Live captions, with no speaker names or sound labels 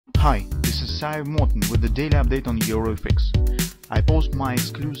Hi, this is Sive Morten with the daily update on EuroFX. I post my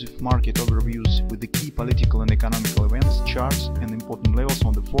exclusive market overviews with the key political and economical events, charts and important levels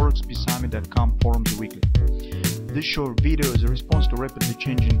on the ForexPeaceArmy.com forums weekly. This short video is a response to rapidly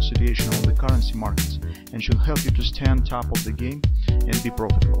changing situation on the currency markets and should help you to stay on top of the game and be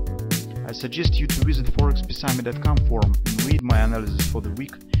profitable. I suggest you to visit ForexPeaceArmy.com forum and read my analysis for the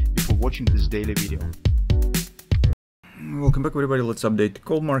week before watching this daily video. Welcome back, everybody. Let's update the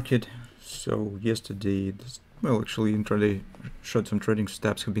gold market. So yesterday, actually intraday short-term trading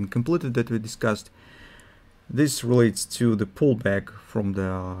steps have been completed that we discussed. This relates to the pullback from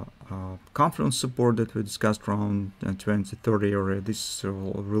the confidence support that we discussed around 2030 area. This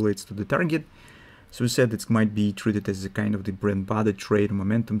relates to the target. So we said it might be treated as a kind of the bread butter trade,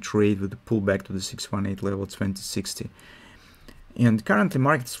 momentum trade with the pullback to the 618 level 2060. And currently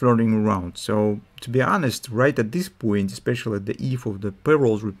market is flirting around. So to be honest, right at this point, especially at the eve of the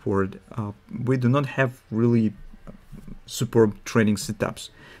payrolls report, we do not have really superb trading setups.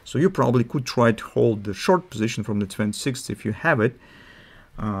 So you probably could try to hold the short position from the 2060 if you have it.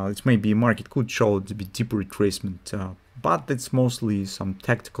 It may be market could show a bit deeper retracement, but it's mostly some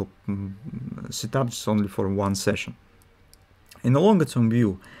tactical setups only for one session. In the longer term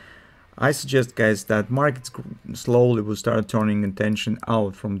view, I suggest, guys, that markets slowly will start turning attention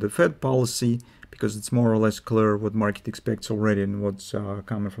out from the Fed policy, because it's more or less clear what market expects already and what's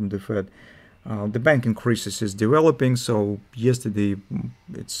coming from the Fed. The banking crisis is developing, so yesterday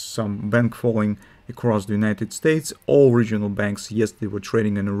it's some bank falling across the United States. All regional banks yesterday were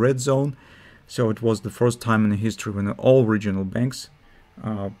trading in a red zone, so it was the first time in the history when all regional banks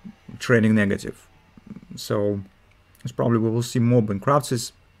trading negative. So it's probably we will see more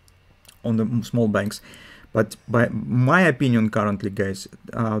bankruptcies on the small banks, but by my opinion currently, guys,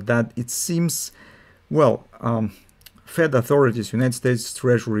 that it seems, well, Fed authorities, United States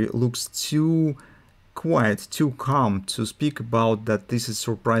Treasury looks too quiet, too calm to speak about that this is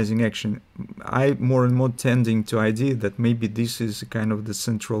surprising action. I more and more tending to idea that maybe this is a kind of the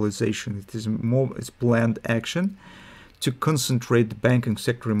centralization. It is more, it's planned action to concentrate the banking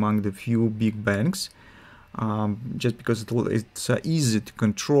sector among the few big banks. Just because it's easy to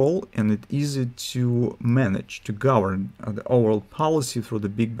control and it's easy to manage, to govern the overall policy through the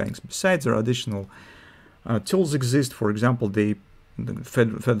big banks. Besides, there are additional tools exist. For example, the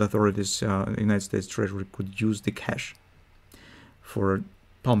Fed authorities, United States Treasury could use the cash for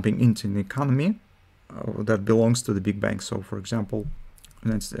pumping into an economy that belongs to the big banks. So, for example,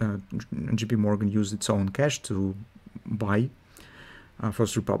 JP Morgan used its own cash to buy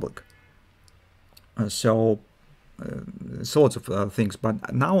First Republic. So lots of things,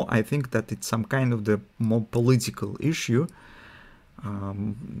 but now I think that it's some kind of the more political issue.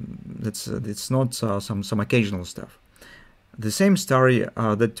 It's not some occasional stuff. The same story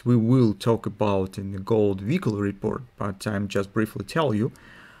that we will talk about in the gold weekly report, but I'm just briefly tell you.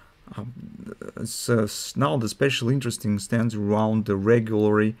 Now the special interesting stands around the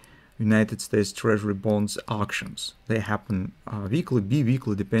regular United States Treasury bonds auctions. They happen weekly,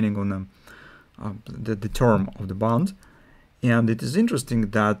 bi-weekly, depending on the term of the bond. And it is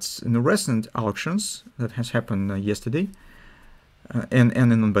interesting that in the recent auctions that has happened yesterday and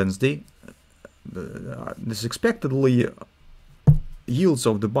on Wednesday, this expectedly yields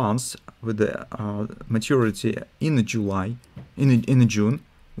of the bonds with the maturity in July, in June,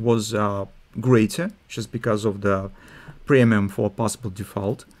 was greater just because of the premium for possible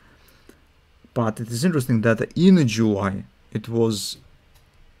default. But it is interesting that in July it was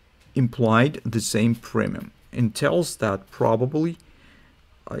implied the same premium, and tells that probably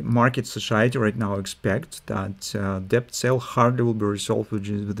market society right now expects that debt sale hardly will be resolved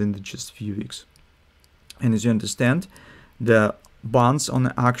within just a few weeks. And as you understand, the bonds on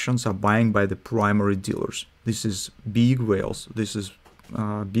the auctions are buying by the primary dealers. This is big whales. This is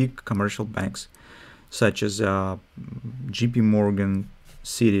big commercial banks such as JP Morgan,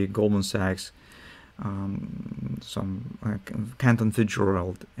 Citi, Goldman Sachs, some Canton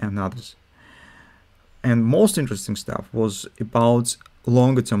Fitzgerald and others. And most interesting stuff was about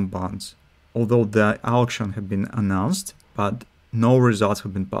longer term bonds, although the auction had been announced but no results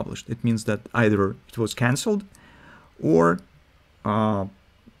have been published. It means that either it was cancelled or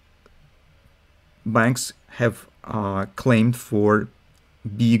banks have claimed for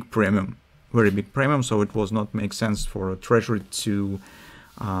big premium, very big premium, so it was not make sense for a treasury to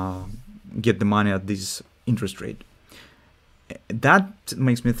get the money at this interest rate. That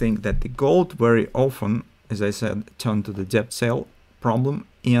makes me think that the gold very often, as I said, turned to the debt sale problem,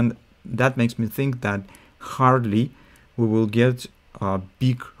 and that makes me think that hardly we will get a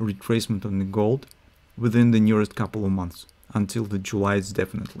big retracement on the gold within the nearest couple of months. until the July is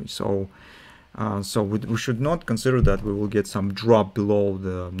definitely. So we should not consider that we will get some drop below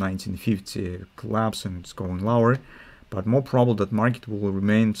the 1950 collapse and it's going lower, but more probable that market will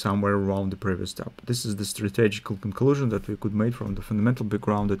remain somewhere around the previous top. This is the strategical conclusion that we could make from the fundamental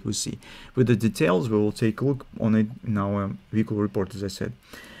background that we see. With the details, we will take a look on it in our weekly report, as I said.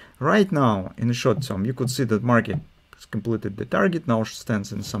 Right now, in the short term, you could see that market has completed the target, now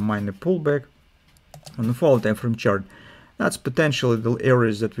stands in some minor pullback. On the 4-hour time frame chart, that's potentially the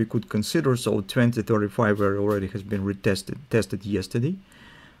areas that we could consider. So 2035 area already has been tested yesterday.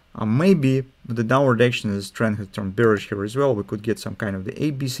 Maybe with the downward action, as trend has turned bearish here as well, we could get some kind of the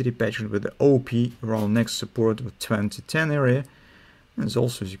ABCD pattern with the OP around next support of 2010 area. And it's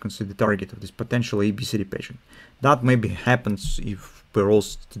also, as you can see, the target of this potential ABCD pattern. That maybe happens if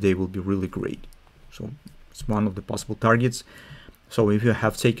payrolls today will be really great. So it's one of the possible targets. So if you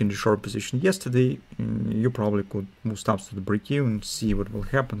have taken the short position yesterday, you probably could move stops to the break-even, see what will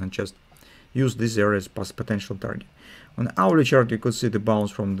happen, and just use this area as potential target. On the hourly chart, you could see the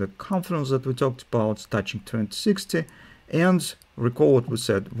bounce from the confidence that we talked about, touching 2060. And recall what we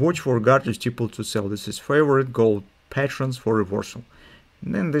said, watch for Gartner steeple to sell. This is favorite gold patterns for reversal.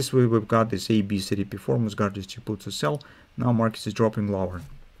 And then this way we've got this ABCD performance, Gartner steeple to sell. Now market is dropping lower.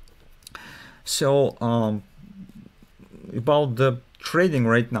 So about the trading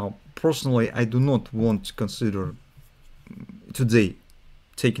right now, personally, I do not want to consider today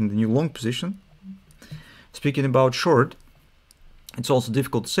taking the new long position. Speaking about short, it's also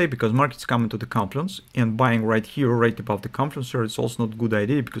difficult to say because market's coming to the confluence, and buying right here, right above the confluence here, it's also not a good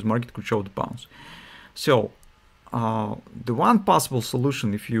idea because market could show the bounce. So the one possible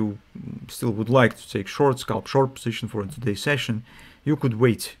solution, if you still would like to take short scalp, short position for today's session, you could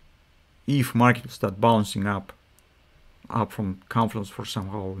wait. If market will start bouncing up from confluence for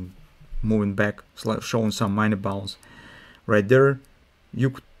somehow moving back, showing some minor bounce right there,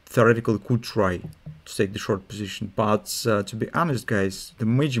 you theoretically could try to take the short position. But to be honest, guys, the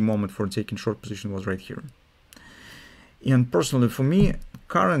major moment for taking short position was right here. And personally for me,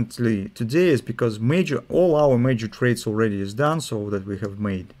 currently today is because all our major trades already is done, so that we have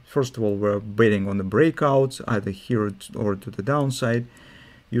made. First of all, we're betting on the breakouts, either here or to the downside,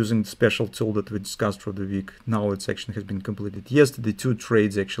 using the special tool that we discussed for the week. Now its action has been completed yesterday. 2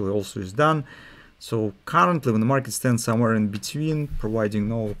 trades actually also is done. So currently when the market stands somewhere in between, providing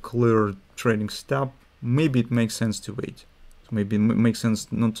no clear trading stop, maybe it makes sense to wait. So maybe it makes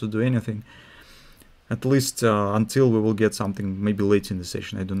sense not to do anything, at least until we will get something maybe late in the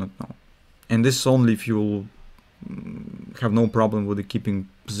session, I do not know. And this is only if you have no problem with the keeping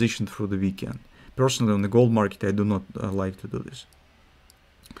position through the weekend. Personally, on the gold market, I do not like to do this.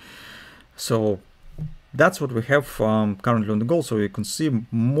 So that's what we have currently on the gold. So you can see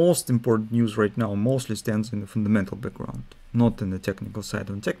most important news right now mostly stands in the fundamental background, not in the technical side.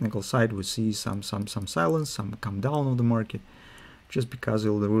 On the technical side, we see some silence, some come down of the market, just because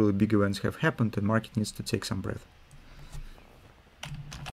all the really big events have happened and market needs to take some breath.